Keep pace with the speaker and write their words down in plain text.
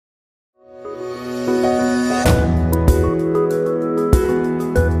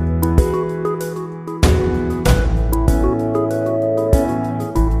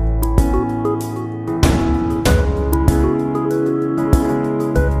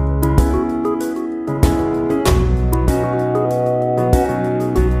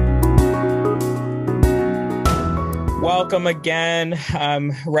Welcome again,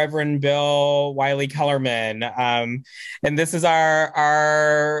 Reverend Bill Wylie-Kellerman. And this is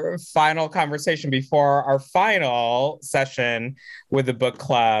our final conversation before our final session with the book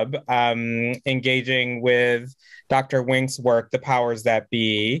club, engaging with Dr. Wink's work, The Powers That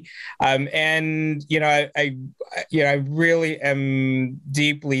Be. And I really am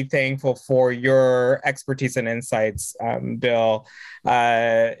deeply thankful for your expertise and insights, Bill,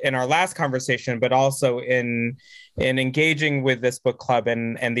 in our last conversation, but also in engaging with this book club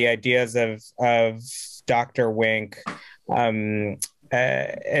and the ideas of Dr. Wink, and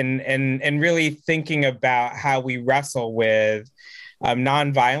really thinking about how we wrestle with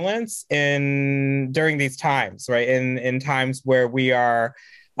nonviolence during these times, right? In times where we are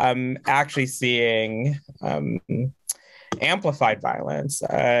actually seeing amplified violence,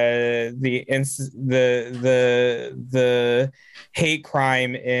 the hate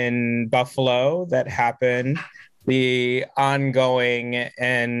crime in Buffalo that happened, the ongoing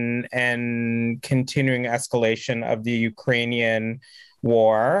and continuing escalation of the Ukrainian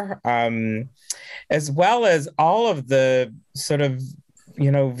war, as well as all of the sort of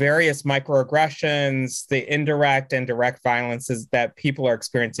various microaggressions, the indirect and direct violences that people are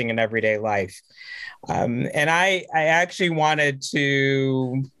experiencing in everyday life. And I actually wanted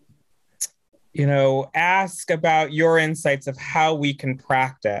to ask about your insights of how we can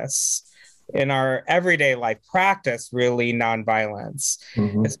practice in our everyday life, practice really nonviolence,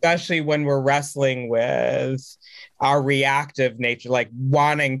 especially when we're wrestling with our reactive nature, like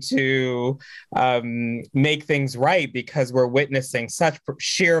wanting to make things right because we're witnessing such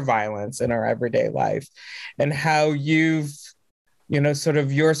sheer violence in our everyday life, and how you've, sort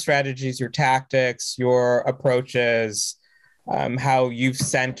of your strategies, your tactics, your approaches, how you've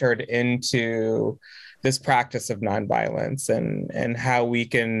centered into this practice of nonviolence, and how we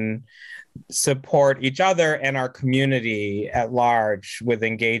can support each other and our community at large with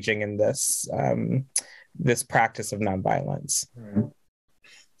engaging in this this practice of nonviolence.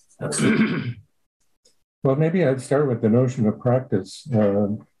 Well, maybe I'd start with the notion of practice,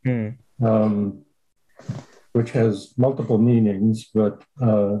 which has multiple meanings, but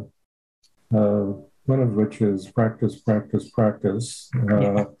one of which is practice, practice, practice,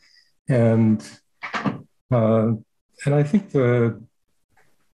 and I think the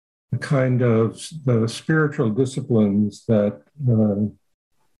kind of the spiritual disciplines that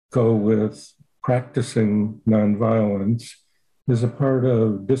go with practicing nonviolence is a part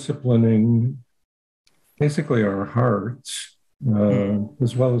of disciplining basically our hearts,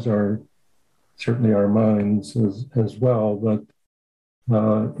 as well as certainly our minds as well, but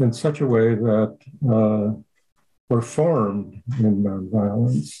in such a way that we're formed in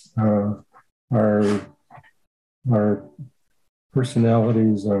nonviolence. Our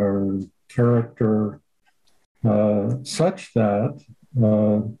personalities, our character, such that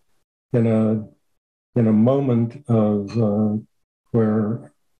in a moment of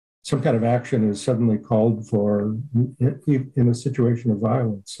where some kind of action is suddenly called for in a situation of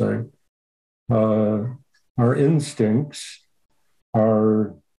violence, say, our instincts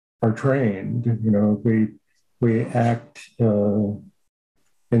are trained. We act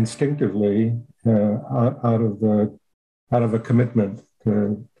instinctively out of a commitment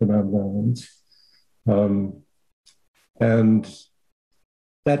to nonviolence, and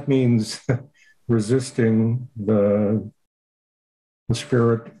that means resisting the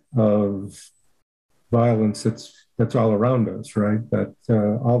spirit of violence that's all around us, right? That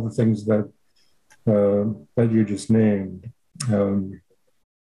all the things that you just named.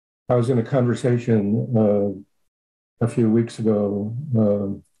 I was in a conversation a few weeks ago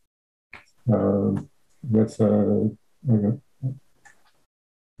with a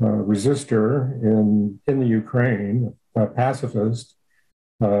resistor in the Ukraine, a pacifist,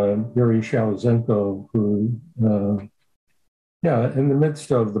 Yuri Shalazenko, who, in the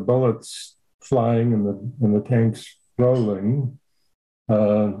midst of the bullets flying and the tanks rolling,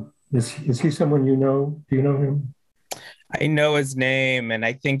 is he someone you know? Do you know him? I know his name, and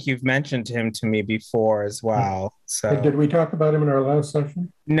I think you've mentioned him to me before as well. So, did we talk about him in our last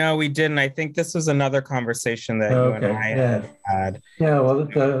session? No, we didn't. I think this was another conversation that you and I had. Yeah, well,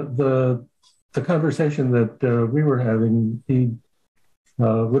 the conversation that we were having, he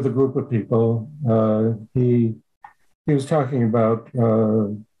with a group of people, he was talking about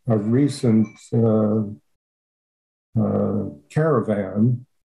a recent caravan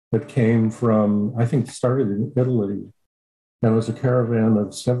that came from, I think, started in Italy. And it was a caravan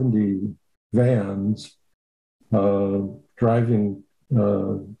of 70 vans driving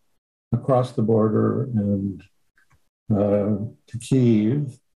across the border and to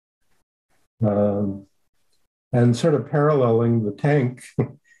Kyiv. and sort of paralleling the tank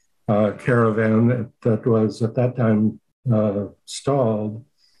caravan that was at that time stalled.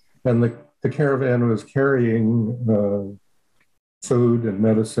 And the caravan was carrying food and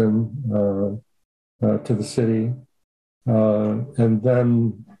medicine to the city, and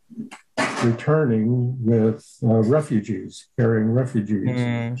then returning with refugees, carrying refugees.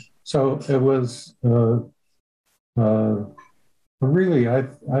 Mm. So it was really, I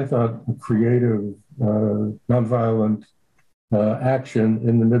thought, a creative, nonviolent action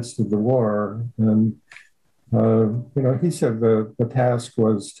in the midst of the war. And he said the task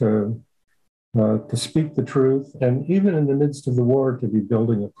was to speak the truth, and even in the midst of the war, to be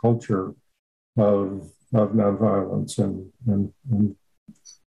building a culture of nonviolence and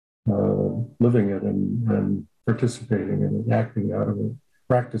living it and participating in it, acting out of it,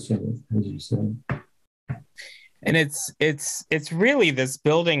 practicing it, as you said. And it's really this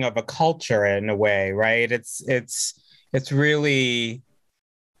building of a culture in a way, right? It's really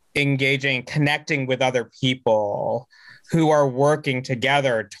engaging, connecting with other people who are working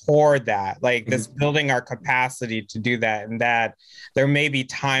together toward that, like this building our capacity to do that. And that there may be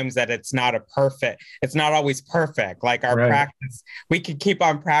times that it's not always perfect. Like our practice, we could keep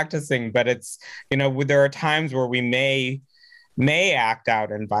on practicing, but it's, there are times where we may act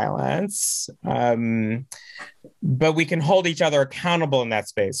out in violence, but we can hold each other accountable in that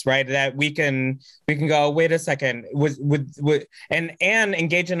space, right? That we can go, wait a second, and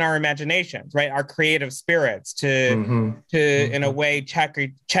engage in our imaginations, right? Our creative spirits to in a way check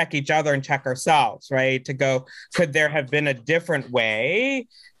each other and check ourselves, right? To go, could there have been a different way,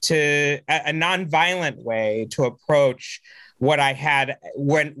 a nonviolent way to approach what I had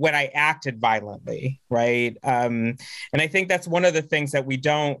when I acted violently, right? And I think that's one of the things that we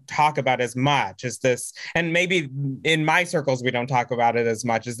don't talk about as much, is this, and maybe in my circles we don't talk about it as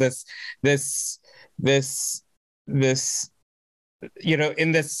much, is this in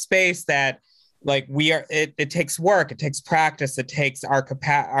this space that, like, it takes work, it takes practice, it takes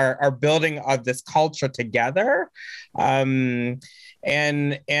our building of this culture together, and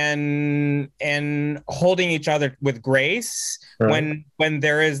holding each other with grace, right, when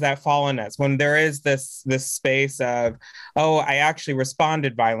there is that fallenness, when there is this space of, oh, I actually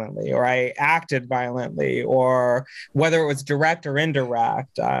responded violently, or I acted violently, or whether it was direct or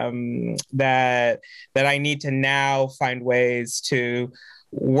indirect, that I need to now find ways to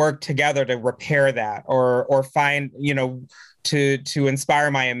work together to repair that, or find, to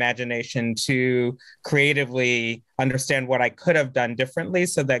inspire my imagination to creatively understand what I could have done differently,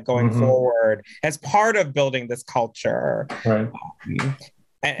 so that going forward, as part of building this culture. Right.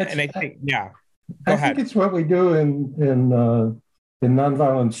 And I think, Go ahead. I think it's what we do in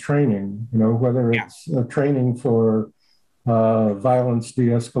nonviolence training, whether it's training for violence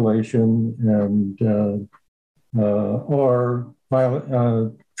de-escalation and or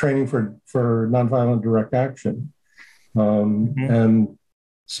training for nonviolent direct action. And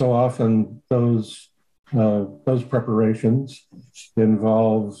so often those preparations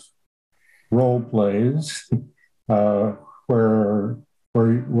involve role plays where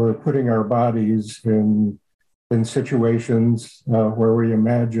we're putting our bodies in situations where we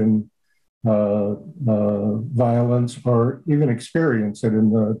imagine violence, or even experience it in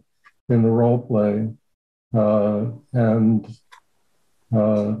the role play, and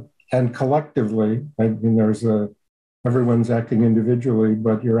collectively. I mean, everyone's acting individually,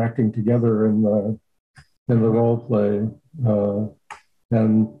 but you're acting together in the role play,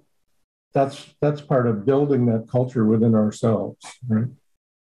 and that's part of building that culture within ourselves, right?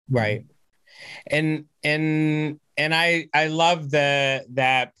 Right. And I love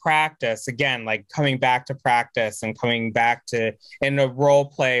that practice, again, like coming back to practice and coming back to, in a role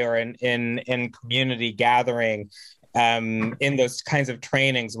play or in community gathering, in those kinds of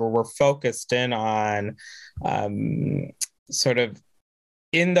trainings where we're focused in on sort of,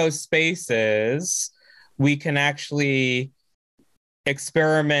 in those spaces, we can actually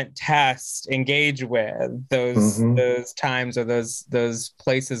experiment, test, engage with those times, or those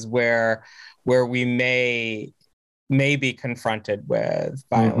places where we may be confronted with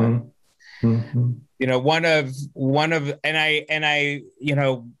violence. One of, and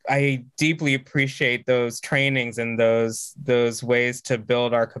I deeply appreciate those trainings and those ways to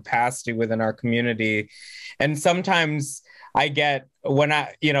build our capacity within our community. And sometimes I get, when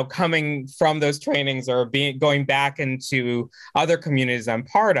I, coming from those trainings or going back into other communities I'm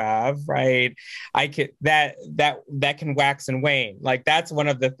part of, right, that can wax and wane. Like, that's one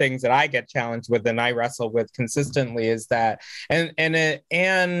of the things that I get challenged with and I wrestle with consistently, is that,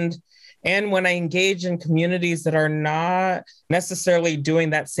 and and when I engage in communities that are not necessarily doing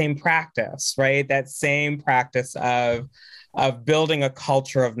that same practice, right? That same practice of building a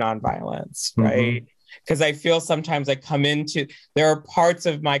culture of nonviolence, right? Because I feel sometimes there are parts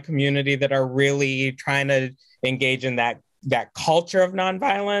of my community that are really trying to engage in that culture of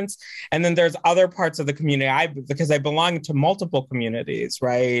nonviolence. And then there's other parts of the community, because I belong to multiple communities,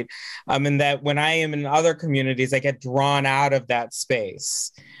 right? And that when I am in other communities, I get drawn out of that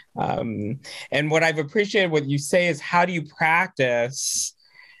space. And what I've appreciated what you say is, how do you practice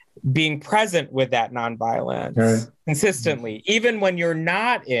being present with that nonviolence consistently, even when you're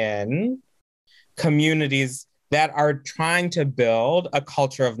not in communities that are trying to build a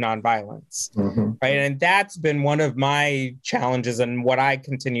culture of nonviolence, right? And that's been one of my challenges, and what I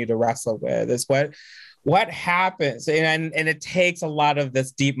continue to wrestle with is what happens. And it takes a lot of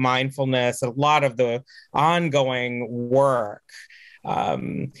this deep mindfulness, a lot of the ongoing work.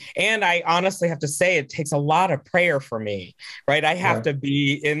 And I honestly have to say, it takes a lot of prayer for me, right? I have to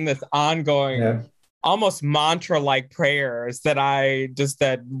be in this ongoing, almost mantra-like prayers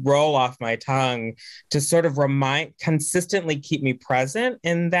that roll off my tongue to sort of consistently keep me present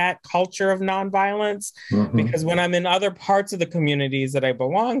in that culture of nonviolence. Because when I'm in other parts of the communities that I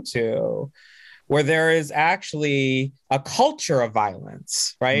belong to, where there is actually a culture of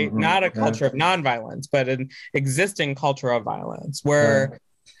violence, right? Not a culture of nonviolence, but an existing culture of violence, where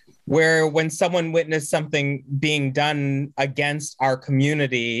when someone witnessed something being done against our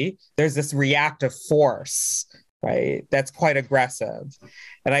community, there's this reactive force, right? That's quite aggressive.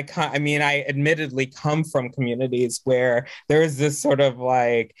 And I admittedly come from communities where there is this sort of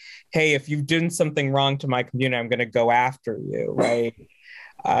like, hey, if you've done something wrong to my community, I'm going to go after you, right?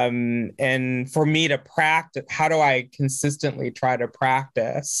 And for me to practice, how do I consistently try to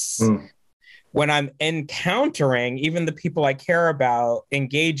practice when I'm encountering even the people I care about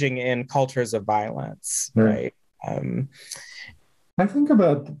engaging in cultures of violence, right? I think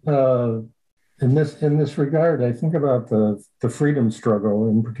about in this regard, I think about the freedom struggle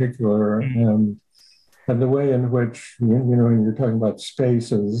in particular, and the way in which when you're talking about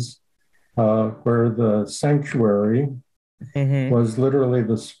spaces where the sanctuary was literally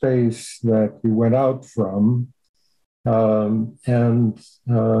the space that you went out from. And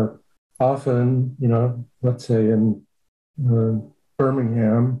often, let's say in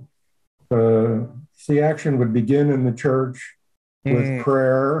Birmingham, the action would begin in the church with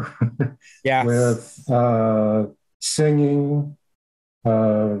prayer, with singing,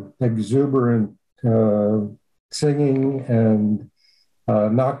 exuberant singing and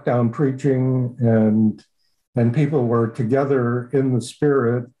knockdown preaching, and people were together in the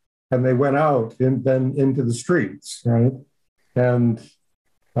spirit, and they went out then into the streets, right? And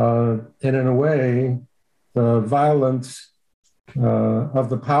in a way, the violence of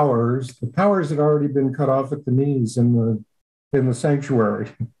the powers had already been cut off at the knees in the sanctuary.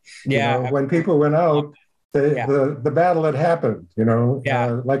 When people went out, the battle had happened.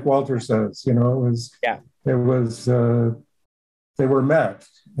 Like Walter says, it was they were met,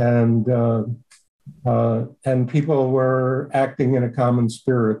 and people were acting in a common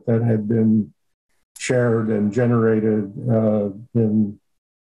spirit that had been shared and generated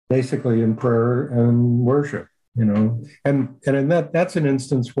basically in prayer and worship, and in that's an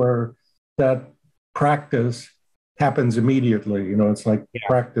instance where that practice happens immediately. It's like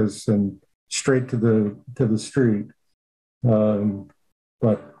practice and straight to the street,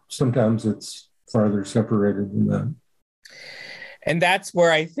 but sometimes it's farther separated than that. And that's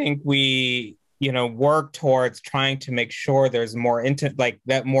where I think we work towards trying to make sure there's more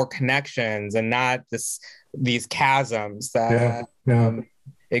more connections and not these chasms that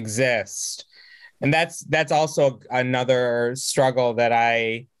exist. And that's also another struggle that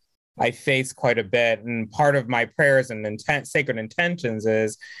I face quite a bit. And part of my prayers and sacred intentions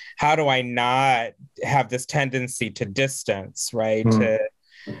is, how do I not have this tendency to distance, right?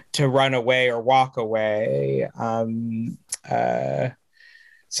 To run away or walk away.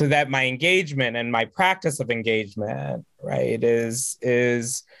 So that my engagement and my practice of engagement, right,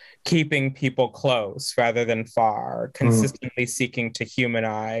 is keeping people close rather than far, consistently seeking to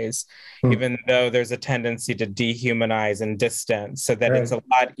humanize, even though there's a tendency to dehumanize and distance, so that it's a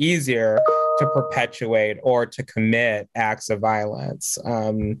lot easier to perpetuate or to commit acts of violence.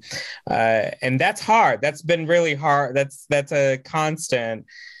 And that's hard. That's been really hard. That's a constant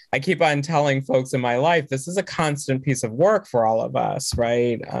I keep on telling folks in my life, this is a constant piece of work for all of us,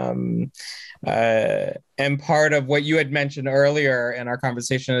 right? And part of what you had mentioned earlier in our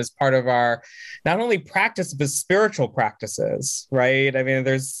conversation is part of our not only practice but spiritual practices, right? I mean,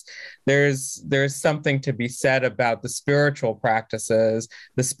 there's something to be said about the spiritual practices,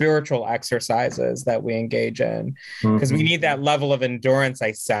 the spiritual exercises that we engage in, because we need that level of endurance.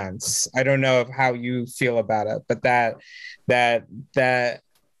 I sense. I don't know how you feel about it, but that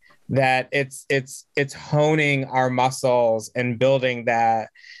it's honing our muscles and building that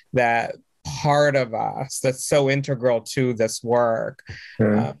part of us that's so integral to this work,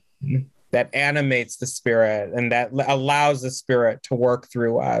 that animates the spirit and that allows the spirit to work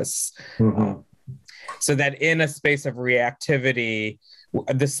through us, so that in a space of reactivity,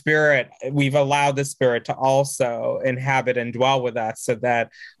 the spirit, we've allowed the spirit to also inhabit and dwell with us, so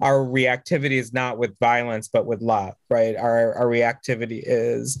that our reactivity is not with violence but with love, right? Our reactivity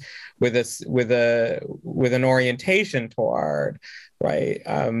is with an orientation toward, right,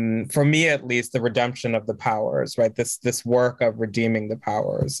 for me at least, the redemption of the powers, right? This work of redeeming the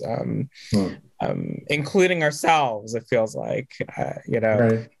powers, including ourselves, it feels like,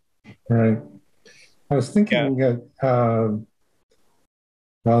 Right. I was thinking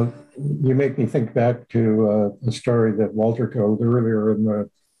well, you make me think back to a story that Walter told earlier in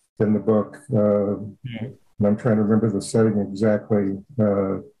the book, and I'm trying to remember the setting exactly.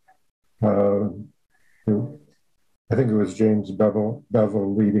 I think it was James Bevel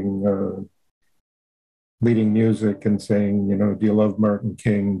leading music and saying, do you love Martin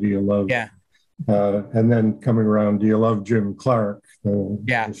King? Do you love? And then coming around, do you love Jim Clark,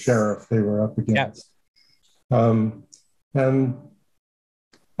 the sheriff they were up against? And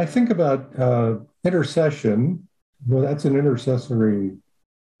I think about intercession. Well, that's an intercessory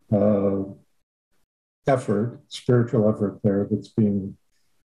effort, spiritual effort there that's being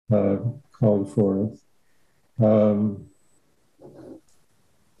called forth. It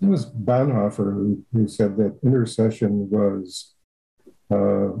was Bonhoeffer who said that intercession was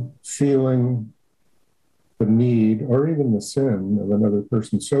feeling the need or even the sin of another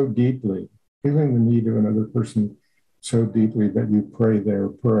person so deeply, feeling the need of another person so deeply that you pray their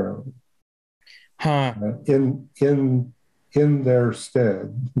prayer in their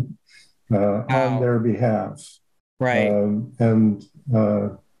stead, on their behalf, right? Of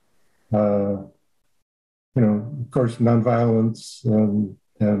course, nonviolence,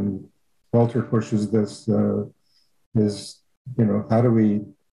 and Walter pushes this is, how do we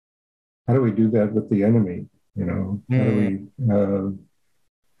do that with the enemy? How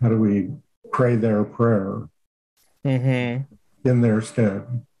do we pray their prayer in their stead?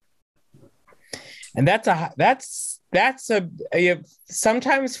 And that's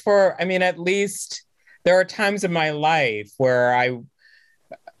sometimes at least there are times in my life where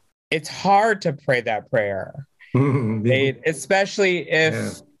it's hard to pray that prayer, especially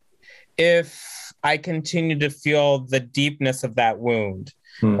if I continue to feel the deepness of that wound,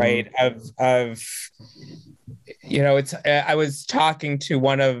 right? I was talking to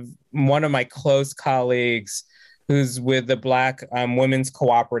one of my close colleagues who's with the Black Women's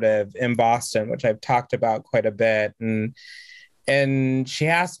Cooperative in Boston, which I've talked about quite a bit. And she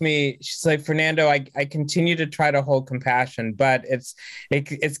asked me, she's like, Fernando, I continue to try to hold compassion, but it's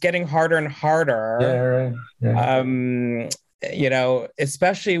getting harder and harder.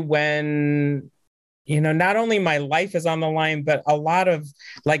 Especially when, not only my life is on the line, but a lot of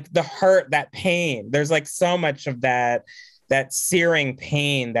like the hurt, that pain. There's like so much of that searing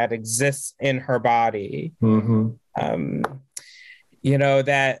pain that exists in her body.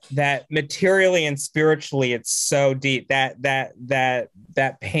 That materially and spiritually, it's so deep that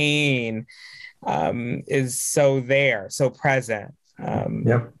pain is so there, so present.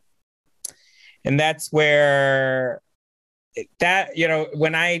 And that's where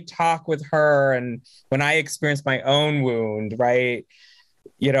when I talk with her and when I experience my own wound, right,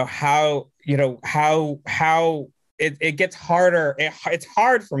 how it gets harder. It's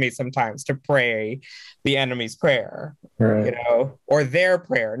hard for me sometimes to pray the enemy's prayer, or their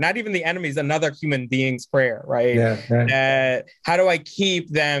prayer, not even the enemy's, another human being's prayer, right? How do I keep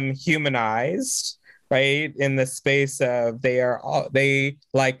them humanized, right? In the space of they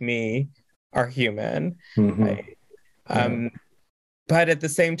like me are human, right? But at the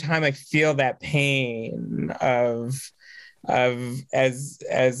same time, I feel that pain of as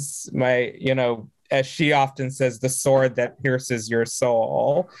my, as she often says, the sword that pierces your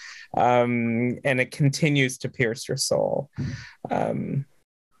soul, and it continues to pierce your soul. And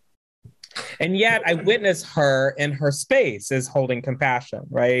And yet I witness her in her space as holding compassion,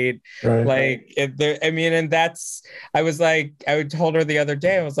 right? Like, and I was like, I told her the other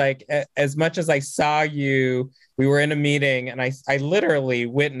day, I was like, as much as I saw you, we were in a meeting and I literally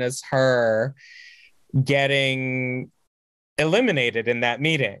witnessed her getting eliminated in that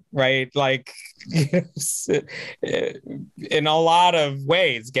meeting, right? Like, in a lot of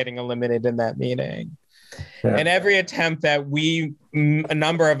ways, getting eliminated in that meeting. Yeah. And every attempt that a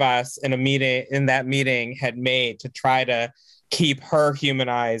number of us in that meeting had made to try to keep her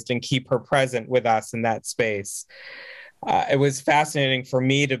humanized and keep her present with us in that space. It was fascinating for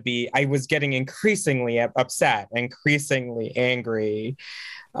me I was getting increasingly upset, increasingly angry.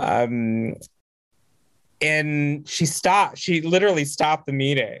 And she literally stopped the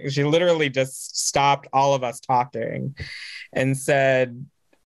meeting. She literally just stopped all of us talking and said,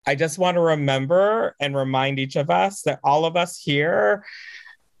 I just want to remember and remind each of us that all of us here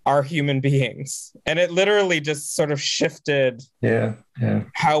are human beings. And it literally just sort of shifted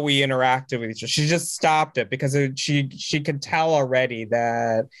how we interacted with each other. She just stopped it because she could tell already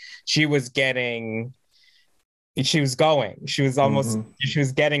that she was going. She was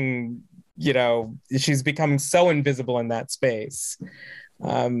getting, she's becoming so invisible in that space.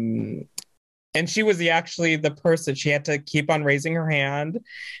 And she was actually the person. She had to keep on raising her hand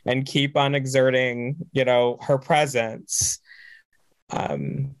and keep on exerting, her presence,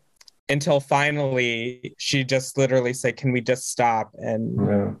 until finally she just literally said, "Can we just stop?"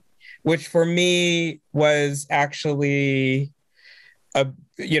 And which for me was actually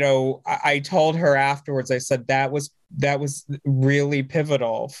I told her afterwards. I said that was really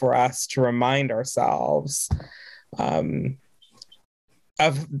pivotal for us to remind ourselves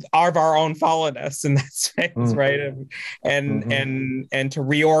of our own fallenness in that space, right? And to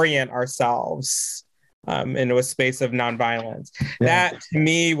reorient ourselves into a space of nonviolence. That to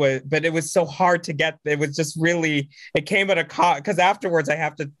me but it was so hard to get. It was just really, it came at a cost, because afterwards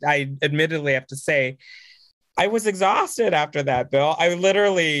I admittedly have to say, I was exhausted after that, Bill. I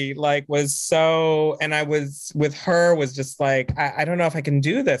literally and I was with her, was just like, I don't know if I can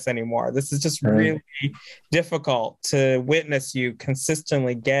do this anymore. This is just really difficult to witness you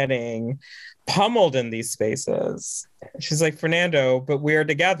consistently getting pummeled in these spaces. She's like, Fernando, but we're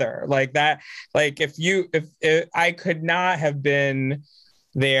together. Like that, like if I could not have been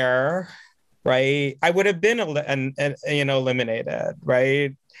there, right, I would have been eliminated,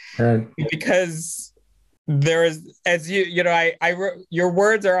 right? Because there is, as I wrote, your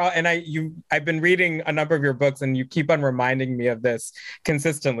words are all, and I've been reading a number of your books, and you keep on reminding me of this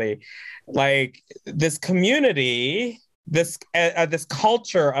consistently, like this community, this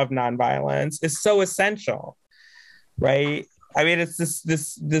culture of nonviolence is so essential, right? I mean, it's this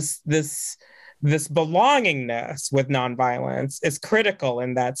belongingness with nonviolence is critical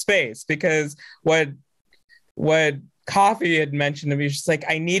in that space, because what Coffee had mentioned to me, she's like,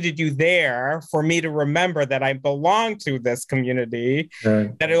 I needed you there for me to remember that I belong to this community,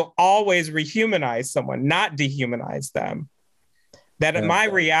 that it'll always rehumanize someone, not dehumanize them. That my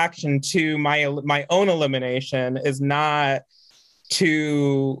reaction to my own elimination is not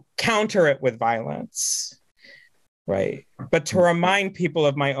to counter it with violence, right? But to remind people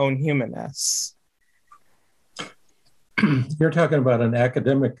of my own humanness. You're talking about an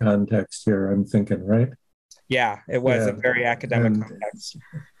academic context here, I'm thinking, right? Yeah, it was a very academic context.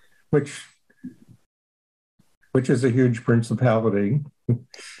 Which is a huge principality.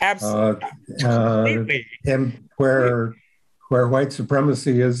 Absolutely. And where white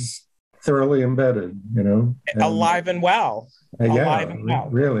supremacy is thoroughly embedded, alive and well. Alive and well.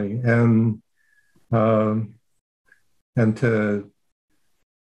 Really. And to,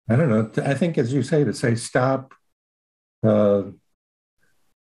 I don't know, I think, as you say, to say stop,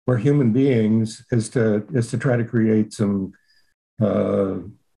 we're human beings, is to try to create some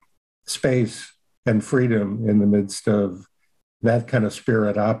space and freedom in the midst of that kind of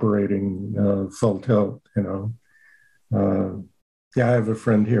spirit operating full tilt. I have a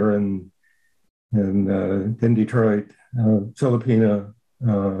friend here in Detroit, Filipino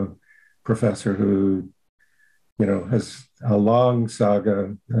professor who has a long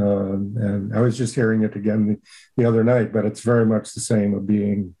saga, and I was just hearing it again the other night, but it's very much the same, of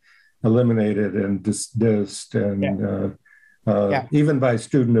being eliminated and dissed, and even by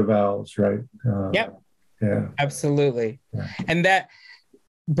student avowals, right? Absolutely. And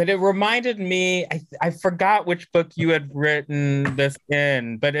but it reminded me, I forgot which book you had written this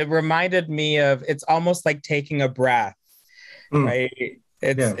in, but it reminded me of, it's almost like taking a breath, right?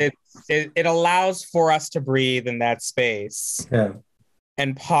 It allows for us to breathe in that space.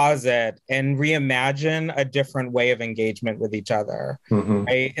 and pause it and reimagine a different way of engagement with each other,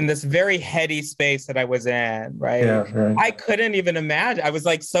 right? In this very heady space that I was in, right? Yeah, right. I couldn't even imagine. I was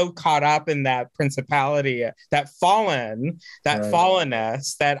like so caught up in that principality, that fallenness,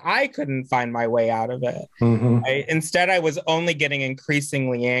 that I couldn't find my way out of it. Instead, I was only getting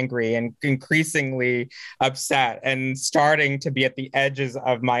increasingly angry and increasingly upset and starting to be at the edges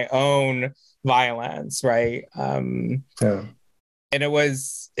of my own violence, right? Yeah. And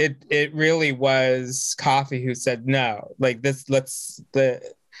it really was Coffee who said, no, like this, this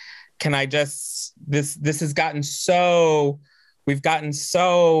has gotten so, we've gotten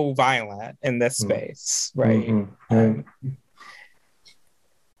so violent in this space, right? Right.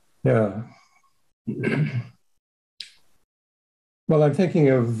 Yeah. Well, I'm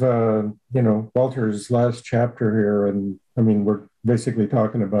thinking of, Walter's last chapter here, and I mean, we're basically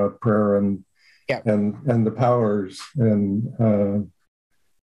talking about prayer and the powers, and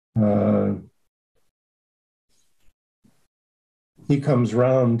he comes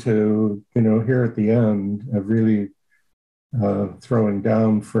round to, here at the end of really throwing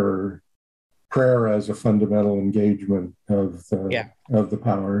down for prayer as a fundamental engagement of the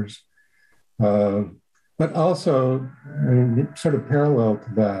powers. But also, I mean, sort of parallel to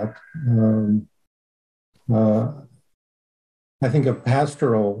that, I think of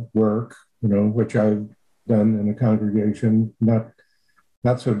pastoral work, which I've done in a congregation, not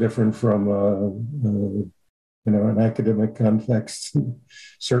so different from an academic context in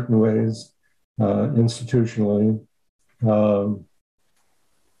certain ways, institutionally.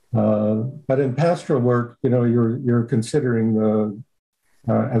 But in pastoral work, you're considering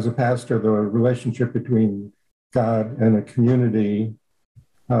as a pastor, the relationship between God and a community.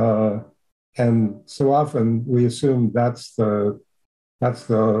 And so often we assume that's the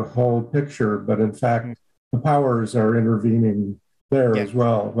whole picture, but in fact, the powers are intervening there as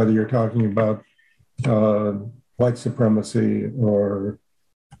well, whether you're talking about white supremacy or,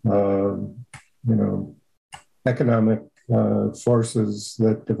 economic forces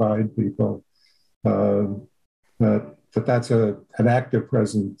that divide people. That's an active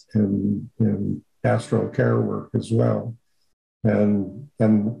presence in pastoral care work as well. And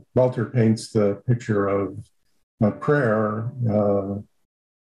Walter paints the picture of prayer,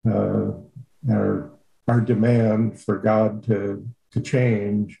 our demand for God to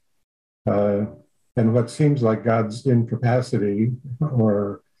change, and what seems like God's incapacity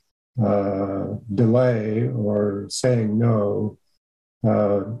or delay or saying no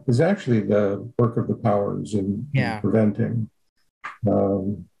is actually the work of the powers in preventing.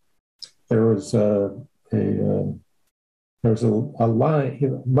 There was a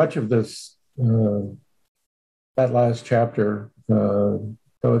line, much of this, that last chapter, though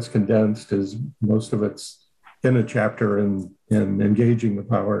it's condensed, is most of it's in a chapter in engaging the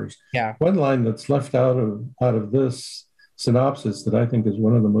powers. One line that's left out of this synopsis that I think is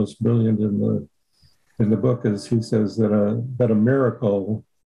one of the most brilliant in the book is he says that a miracle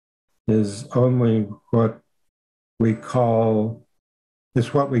is only what the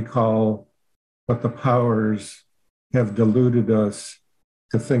powers have deluded us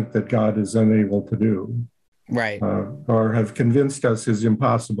to think that God is unable to do, right? Or have convinced us is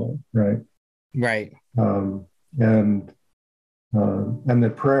impossible, right? Right. And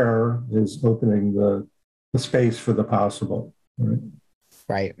that prayer is opening the space for the possible, right?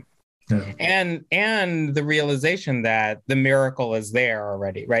 Right. Yeah. And the realization that the miracle is there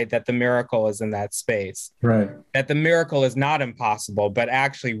already, right? That the miracle is in that space, right? That the miracle is not impossible, but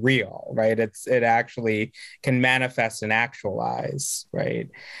actually real, right? It actually can manifest and actualize, right?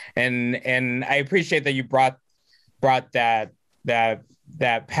 And I appreciate that you brought that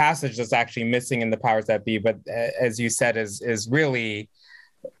passage that's actually missing in the powers that be, but as you said, is really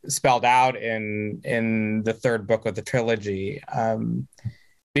spelled out in the third book of the trilogy.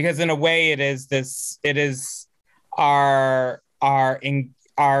 Because in a way, it is our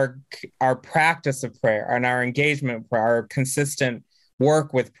practice of prayer and our engagement with prayer, our consistent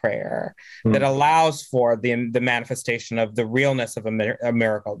work with prayer that allows for the manifestation of the realness of a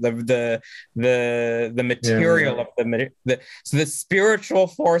miracle, the material of so the spiritual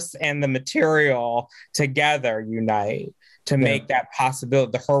force and the material together unite to make that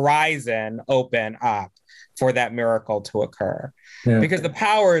possibility, the horizon open up for that miracle to occur. Because the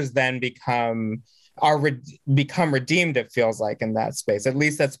powers then become redeemed, it feels like, in that space. At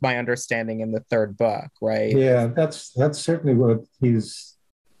least that's my understanding in the third book, right? Yeah, that's certainly what he's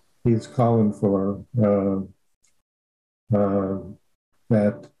calling for.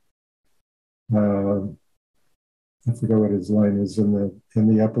 That I forget what his line is in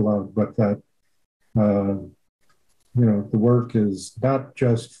the epilogue, but that the work is not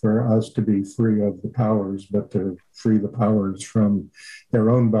just for us to be free of the powers, but to free the powers from their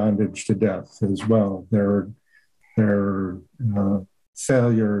own bondage to death as well. Their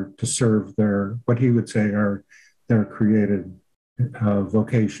failure to serve what he would say are their created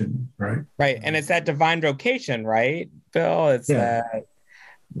vocation, right? Right. And it's that divine vocation, right, Bill? It's that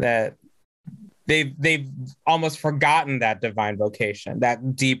they've almost forgotten that divine vocation,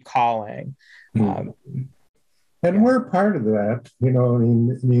 that deep calling. And we're part of that, I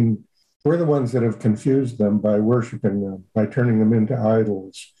mean, we're the ones that have confused them by worshiping them, by turning them into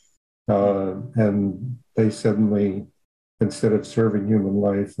idols. And they suddenly, instead of serving human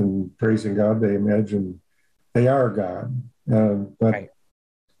life and praising God, they imagine they are God. But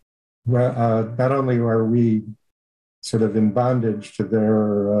not only are we sort of in bondage to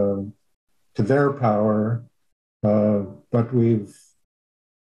their power, but we've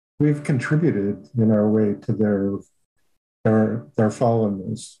contributed in our way to their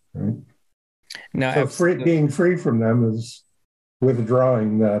fallenness. Right? No, so being free from them is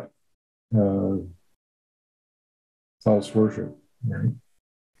withdrawing that false worship. Right?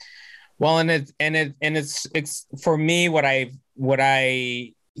 Well, and it's for me what I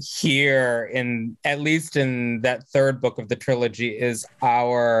hear in, at least in that third book of the trilogy, is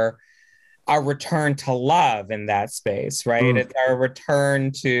our return to love in that space, right? It's our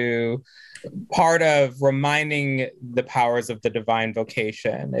return to part of reminding the powers of the divine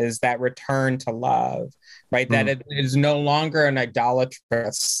vocation is that return to love, right? That it is no longer an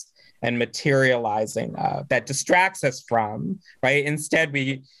idolatrous and materializing that distracts us from, right? Instead,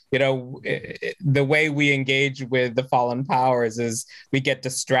 we, the way we engage with the fallen powers is we get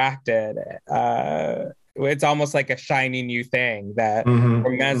distracted. It's almost like a shiny new thing that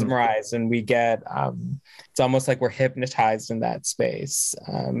we're mesmerized and we get, it's almost like we're hypnotized in that space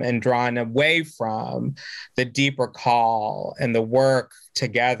and drawn away from the deeper call and the work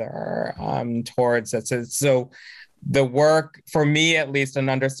together towards it. So the work, for me at least, in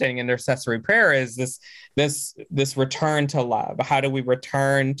understanding intercessory prayer is this return to love. How do we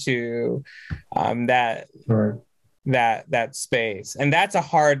return to that? Right. that space? And that's a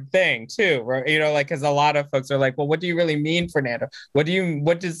hard thing too, right? Like, because a lot of folks are like, well, what do you really mean, Fernando? What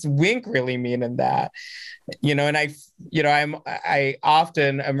does wink really mean in that? And I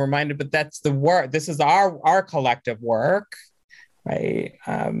often am reminded, but that's the work. This is our collective work, right?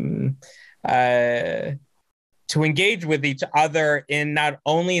 To engage with each other in not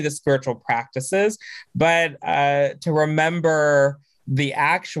only the spiritual practices, but to remember the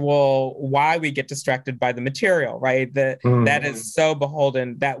actual why we get distracted by the material, right? That is so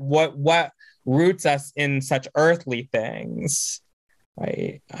beholden, that what roots us in such earthly things,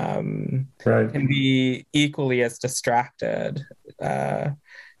 right? Can be equally as distracted.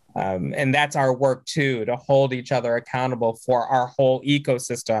 And that's our work too, to hold each other accountable for our whole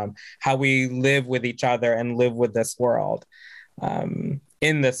ecosystem, how we live with each other and live with this world,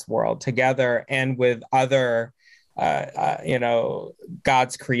 in this world together and with other,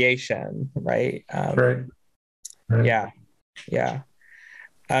 God's creation, right? Right. Yeah.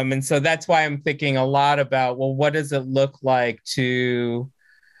 And so that's why I'm thinking a lot about, well, what does it look like to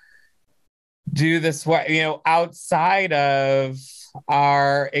do this, outside of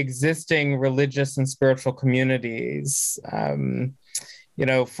our existing religious and spiritual communities?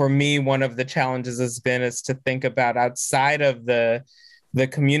 For me, one of the challenges has been is to think about outside of the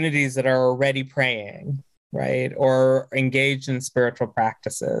communities that are already praying, right, or engaged in spiritual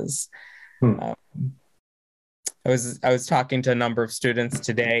practices. I was talking to a number of students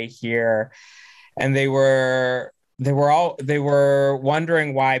today here, and they were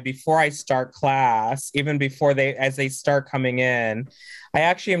wondering why, before I start class, even before as they start coming in, I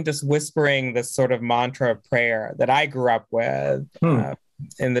actually am just whispering this sort of mantra of prayer that I grew up with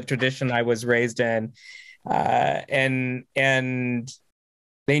in the tradition I was raised in, and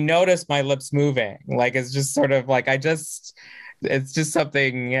they notice my lips moving, like it's just sort of like it's just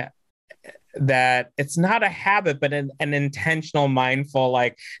something that it's not a habit, but an intentional, mindful,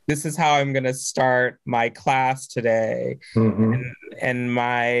 like, this is how I'm going to start my class today. And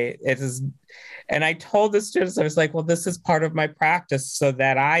I told the students, I was like, well, this is part of my practice so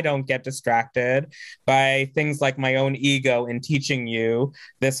that I don't get distracted by things like my own ego in teaching you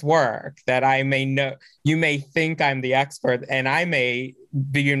this work, that I may know, you may think I'm the expert, and I may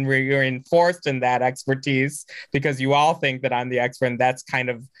be reinforced in that expertise because you all think that I'm the expert, and that's kind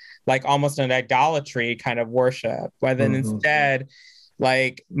of like almost an idolatry kind of worship. But then instead,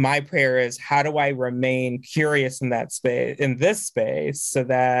 like, my prayer is, how do I remain curious in that space, in this space, so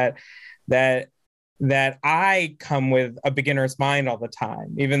that that I come with a beginner's mind all the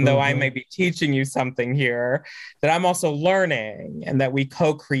time, even though I may be teaching you something here, that I'm also learning, and that we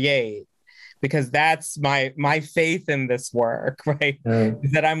co-create, because that's my faith in this work, right?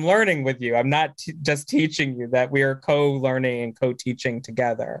 Is that I'm learning with you. I'm not just teaching you, that we are co-learning and co-teaching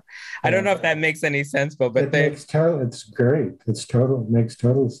together. I don't know if that makes any sense, but it's great. Makes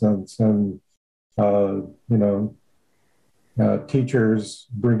total sense. And, teachers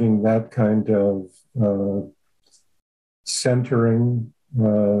bringing that kind of centering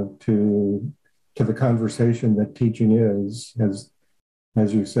to the conversation that teaching is,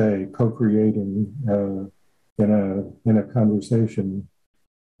 as you say, co-creating in a conversation.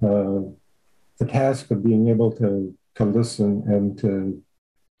 The task of being able to listen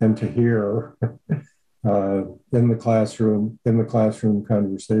and to hear in the classroom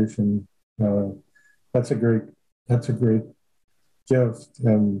conversation. That's a great gift,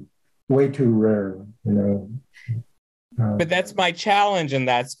 and way too rare, but that's my challenge in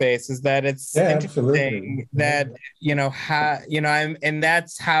that space, is that it's interesting that, and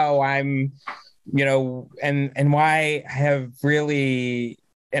that's how I'm, and why I have really,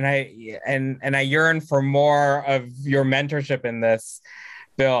 and I yearn for more of your mentorship in this,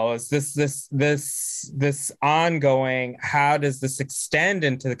 Bill, is this ongoing, how does this extend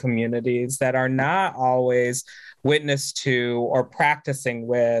into the communities that are not always witnessed to or practicing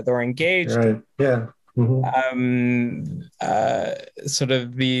with or engaged in? Yeah. Sort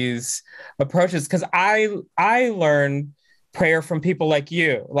of these approaches, because I learn prayer from people like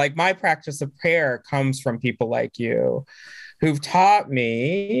you. Like, my practice of prayer comes from people like you, who've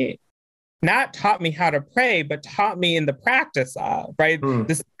not taught me how to pray, but taught me in the practice of, right?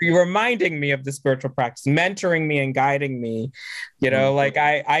 You're reminding me of the spiritual practice, mentoring me and guiding me, like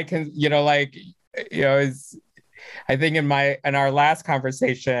I can, I think in our last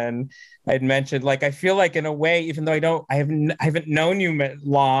conversation, I'd mentioned, like, I feel like in a way, even though I haven't known you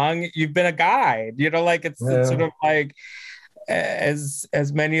long, you've been a guide, it's sort of like, as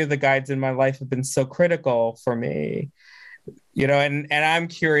many of the guides in my life have been so critical for me, and I'm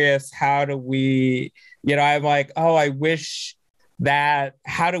curious, how do we, I'm like, oh, I wish that,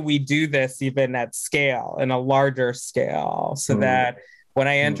 how do we do this even at scale, in a larger scale, so that when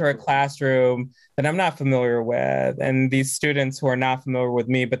I enter a classroom that I'm not familiar with, and these students who are not familiar with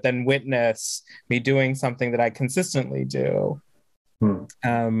me, but then witness me doing something that I consistently do, that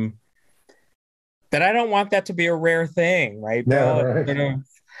I don't want that to be a rare thing, right, Bill? Yeah, right.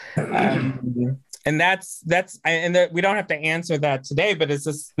 And we don't have to answer that today, but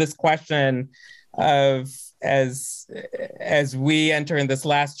it's this question of, as we enter in this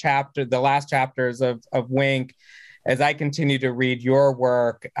last chapter, the last chapters of Wink, as I continue to read your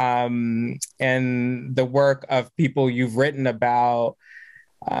work, and the work of people you've written about,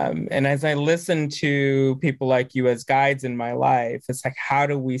 and as I listen to people like you as guides in my life, it's like, how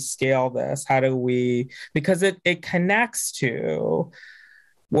do we scale this? Because it connects to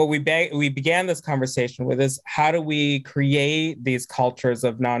what we began this conversation with, is how do we create these cultures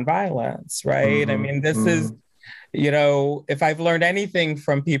of nonviolence, right? I mean, this is, if I've learned anything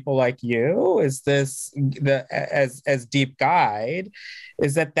from people like you, is this, as deep guide,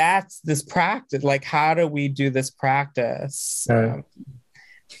 is that's this practice. Like, how do we do this practice? Well,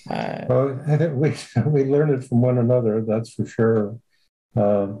 I think we learn it from one another, that's for sure.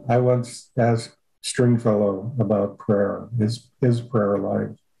 I once asked Stringfellow about prayer, his prayer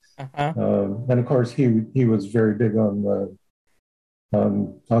life. And of course, he was very big on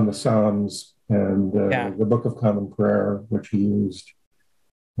the Psalms and the Book of Common Prayer, which he used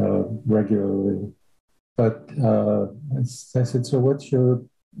regularly. But I said, so what's your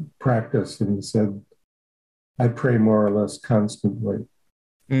practice? And he said, I pray more or less constantly.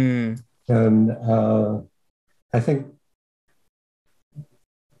 And I think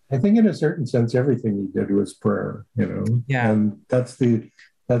in a certain sense, everything he did was prayer, and that's the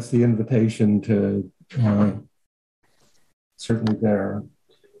invitation to certainly there.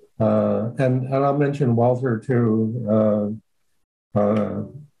 And I'll mention Walter too.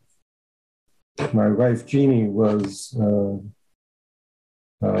 My wife Jeannie was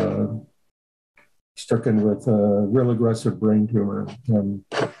stricken with a real aggressive brain tumor, and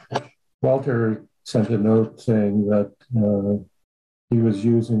Walter sent a note saying that he was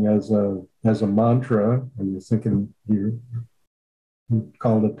using as a mantra, and you're thinking he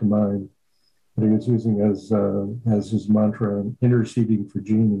called it to mind, but he was using as his mantra, interceding for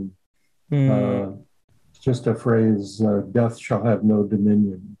Jeannie. Just a phrase, death shall have no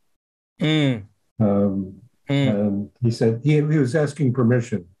dominion. And he said he was asking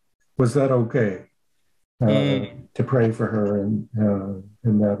permission. Was that okay to pray for her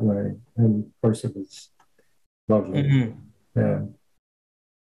in that way. And of course, it was lovely. Mm-hmm. Yeah.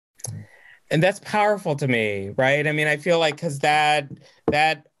 And that's powerful to me, right? I mean, I feel like because that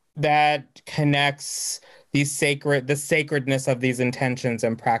connects the sacredness of these intentions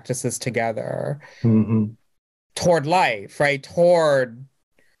and practices together toward life, right? Toward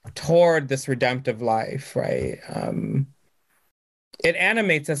this redemptive life, right? It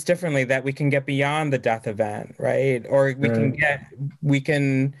animates us differently that we can get beyond the death event, right? Or we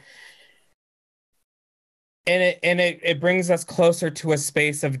can and it brings us closer to a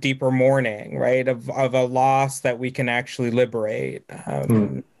space of deeper mourning, right? Of a loss that we can actually liberate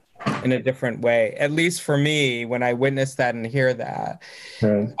in a different way. At least for me, when I witness that and hear that.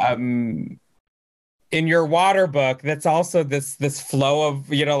 In your water book, that's also this flow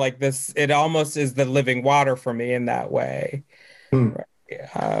of, like this, it almost is the living water for me in that way. Right?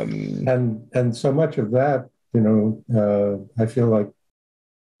 And so much of that, I feel like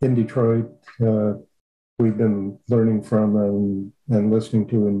in Detroit, we've been learning from and listening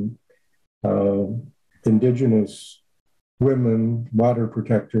to indigenous women, water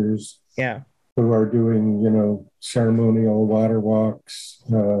protectors, who are doing, ceremonial water walks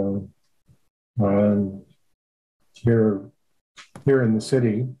here in the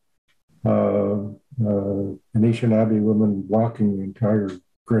city. Anishinaabe women walking the entire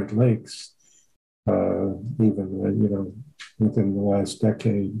Great Lakes, even within the last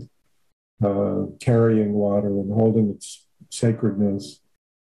decade, carrying water and holding its sacredness,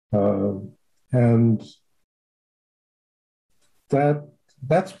 and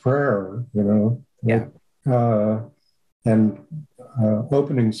that's prayer, and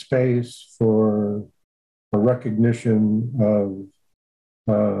opening space for a recognition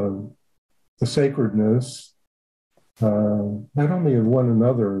of the sacredness, not only of one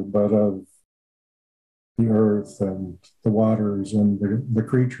another, but of the earth and the waters and the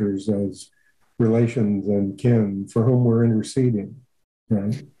creatures as relations and kin for whom we're interceding,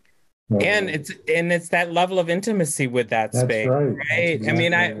 right? And it's that level of intimacy with that space, right? Exactly I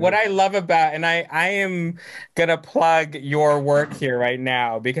mean, what I love about, and I am gonna plug your work here right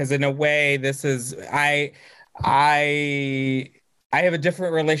now, because in a way, this is I have a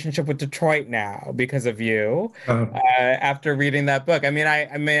different relationship with Detroit now because of you. After reading that book, I mean, I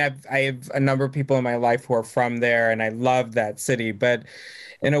have a number of people in my life who are from there, and I love that city. But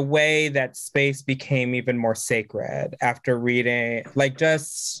in a way, that space became even more sacred after reading. Like,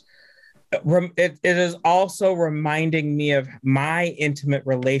 just it is also reminding me of my intimate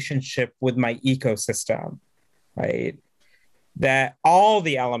relationship with my ecosystem, right? That all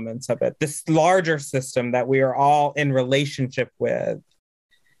the elements of it, this larger system that we are all in relationship with,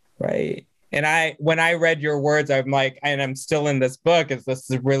 right? And when I read your words, I'm like, and I'm still in this book, is this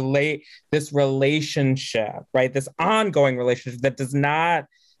relationship, right? This ongoing relationship that does not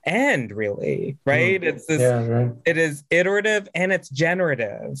end, really, right? It's this, it is iterative and it's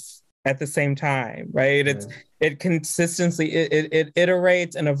generative at the same time, right? It consistently, it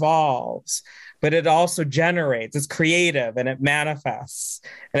iterates and evolves, but it also generates. It's creative and it manifests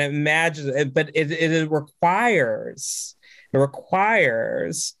and it imagines, but it requires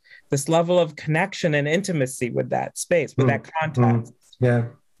this level of connection and intimacy with that space, with that context.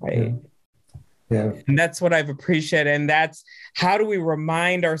 Right. Yeah. And that's what I've appreciated. And that's, how do we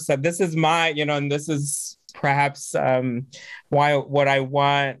remind ourselves? This is my, and this is perhaps what I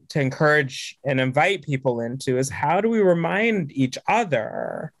want to encourage and invite people into is, how do we remind each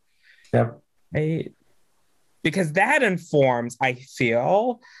other? Right? Because that informs, I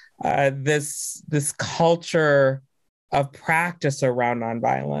feel, this culture of practice around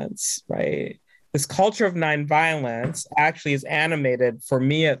nonviolence, right? This culture of nonviolence actually is animated, for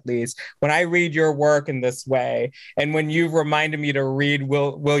me at least, when I read your work in this way, and when you've reminded me to read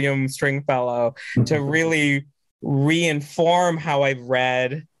William Stringfellow to really reinform how I've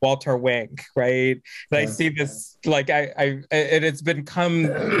read Walter Wink, right? And I see this, like, it's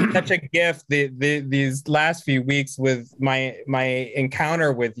become such a gift. These last few weeks with my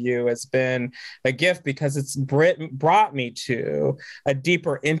encounter with you has been a gift, because it's brought me to a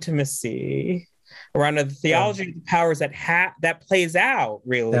deeper intimacy around the theology of the powers that plays out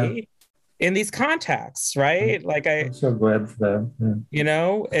really in these contexts, right? Like, I'm so glad for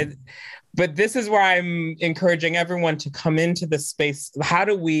that. But this is where I'm encouraging everyone to come into this space. How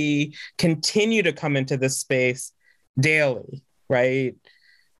do we continue to come into this space daily, right?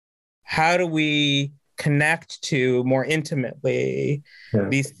 How do we connect to more intimately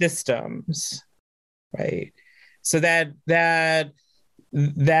these systems, right? So that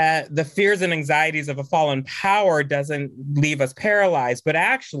the fears and anxieties of a fallen power doesn't leave us paralyzed, but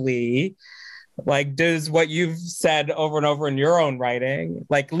actually Like, does what you've said over and over in your own writing,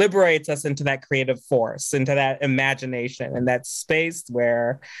 like, liberates us into that creative force, into that imagination, and that space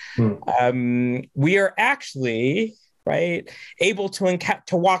where we are actually, right, able to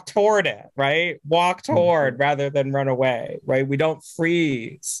walk toward it, right? Walk toward rather than run away, right? We don't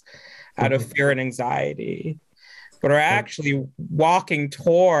freeze out of fear and anxiety, but are actually walking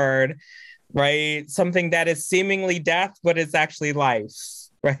toward, right, something that is seemingly death, but is actually life,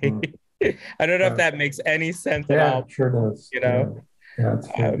 right? I don't know if that makes any sense at all. Yeah, it sure does. You know, yeah it's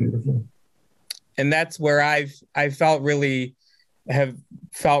very beautiful. And that's where I felt really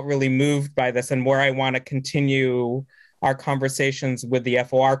moved by this, and where I want to continue our conversations with the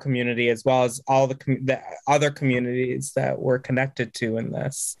FOR community, as well as all the other communities that we're connected to in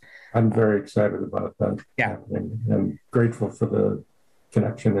this. I'm very excited about that happening. I'm grateful for the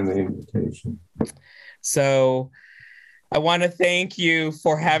connection and the invitation. So I want to thank you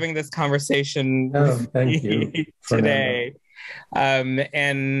for having this conversation thank you, today.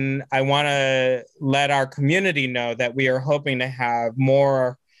 And I want to let our community know that we are hoping to have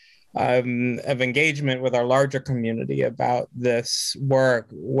more of engagement with our larger community about this work,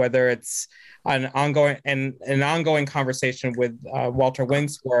 whether it's an ongoing conversation with Walter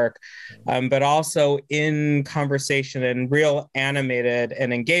Wink's work, but also in conversation and real animated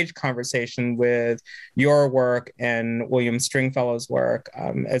and engaged conversation with your work and William Stringfellow's work,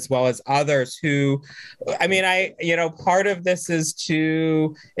 as well as others who, part of this is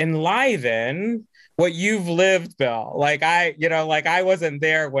to enliven what you've lived, Bill. Like I wasn't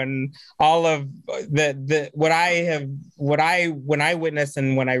there when all of when I witness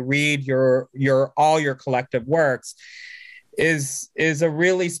and when I read all your collective works is a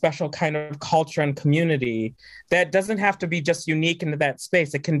really special kind of culture and community that doesn't have to be just unique into that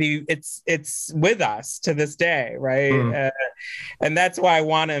space. It can be, it's with us to this day, right? And that's why I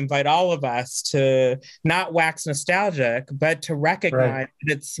want to invite all of us to not wax nostalgic, but to recognize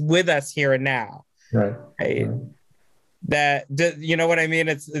that it's with us here and now. Right. That, you know what I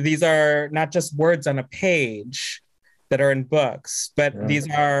mean? These are not just words on a page that are in books, but these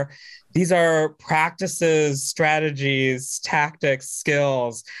are practices, strategies, tactics,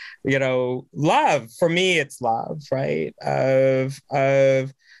 skills, love. For me, it's love, right? Of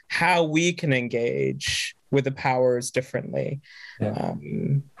how we can engage with the powers differently,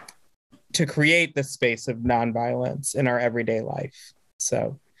 to create the space of nonviolence in our everyday life.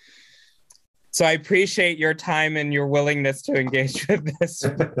 So I appreciate your time and your willingness to engage with this.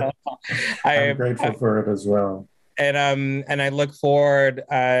 I'm grateful for it as well. And I look forward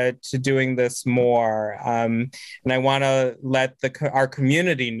to doing this more. And I want to let our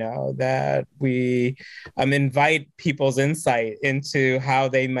community know that we invite people's insight into how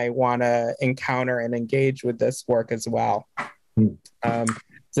they might want to encounter and engage with this work as well. So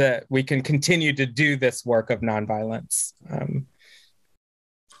that we can continue to do this work of nonviolence.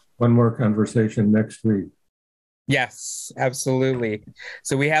 One more conversation next week. Yes, absolutely.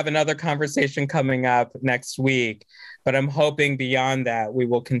 So we have another conversation coming up next week, but I'm hoping beyond that, we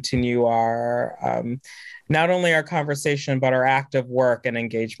will continue our, not only our conversation, but our active work and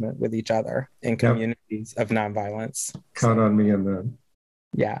engagement with each other in communities of nonviolence. Count on me in that.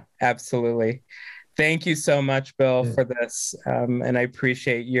 Yeah, absolutely. Thank you so much, Bill, for this. And I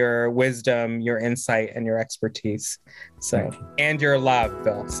appreciate your wisdom, your insight, and your expertise. And your love,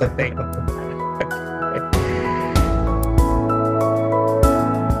 Bill. So thank you.